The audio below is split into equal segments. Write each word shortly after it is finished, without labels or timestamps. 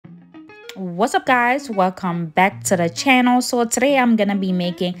What's up, guys? Welcome back to the channel. So today I'm gonna be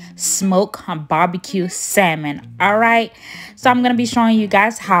making smoked barbecue salmon. All right, so I'm gonna be showing you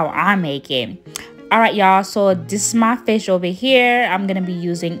guys how I make it. All right, y'all, so this is my fish over here. I'm gonna be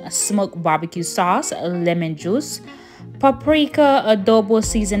using smoked barbecue sauce, lemon juice, paprika, adobo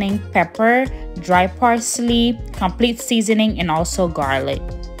seasoning, pepper, dry parsley, complete seasoning, and also garlic.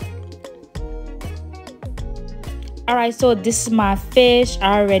 Alright, so this is my fish.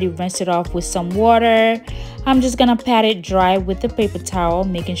 I already rinsed it off with some water. I'm just gonna pat it dry with a paper towel,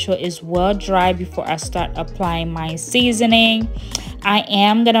 making sure it's well dry before I start applying my seasoning. I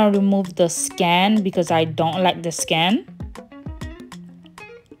am gonna remove the skin because I don't like the skin.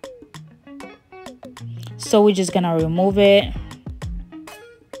 So we're just gonna remove it.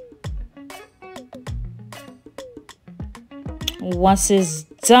 Once it's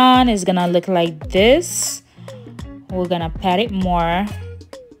done, it's gonna look like this. We're gonna pat it more.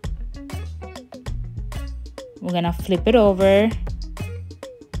 We're gonna flip it over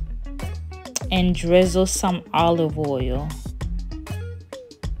and drizzle some olive oil.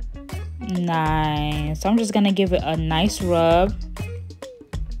 Nice. I'm just gonna give it a nice rub.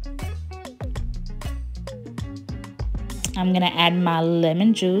 I'm gonna add my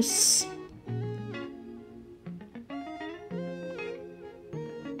lemon juice.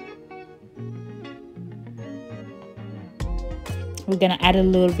 We're gonna add a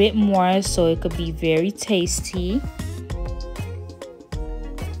little bit more so it could be very tasty.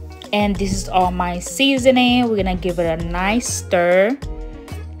 And this is all my seasoning. We're gonna give it a nice stir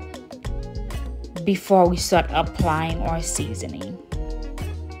before we start applying our seasoning.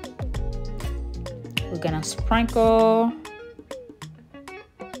 We're gonna sprinkle.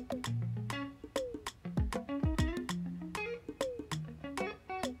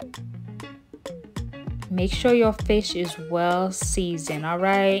 Make sure your fish is well seasoned. All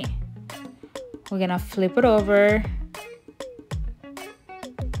right, we're gonna flip it over.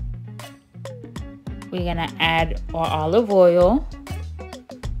 We're gonna add our olive oil.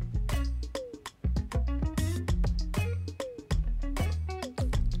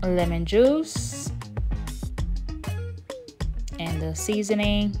 Lemon juice and the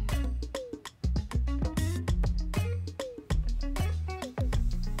seasoning.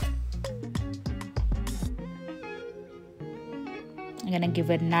 I'm gonna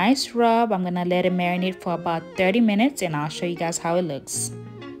give it a nice rub. I'm gonna let it marinate for about 30 minutes and I'll show you guys how it looks.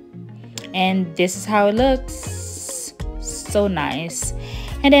 And this is how it looks. So nice.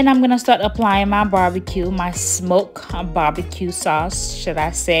 And then I'm gonna start applying my barbecue, my smoked barbecue sauce, should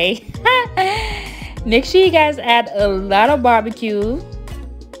I say. Make sure you guys add a lot of barbecue.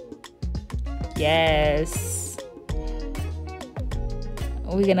 Yes.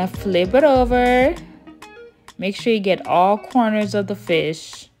 We're gonna flip it over. Make sure you get all corners of the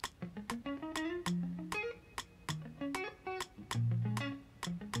fish.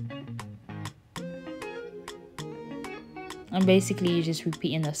 And basically you're just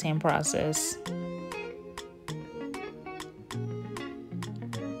repeating the same process.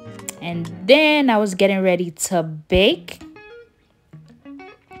 And then I was getting ready to bake.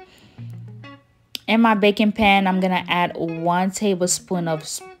 In my baking pan, I'm gonna add 1 tablespoon of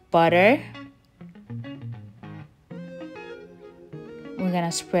butter. We're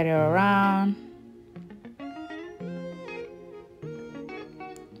gonna spread it around.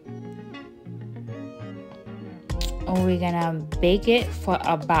 We're gonna bake it for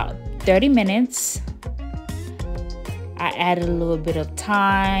about 30 minutes. I added a little bit of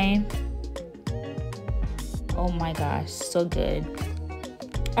thyme. Oh my gosh, so good.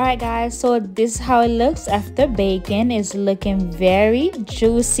 All right, guys, so this is how it looks after baking. It's looking very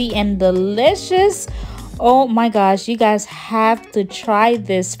juicy and delicious. Oh my gosh, you guys have to try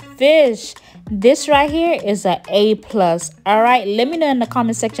this fish. This right here is an A+. All right, let me know in the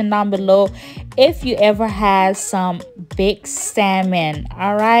comment section down below if you ever had some big salmon.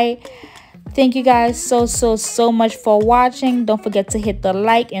 All right, thank you guys so much for watching. Don't forget to hit the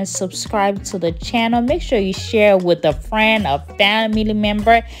like and subscribe to the channel. Make sure you share with a friend, a family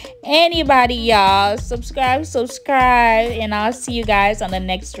member, anybody, y'all. Subscribe, and I'll see you guys on the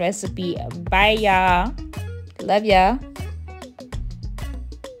next recipe. Bye, y'all. Love ya.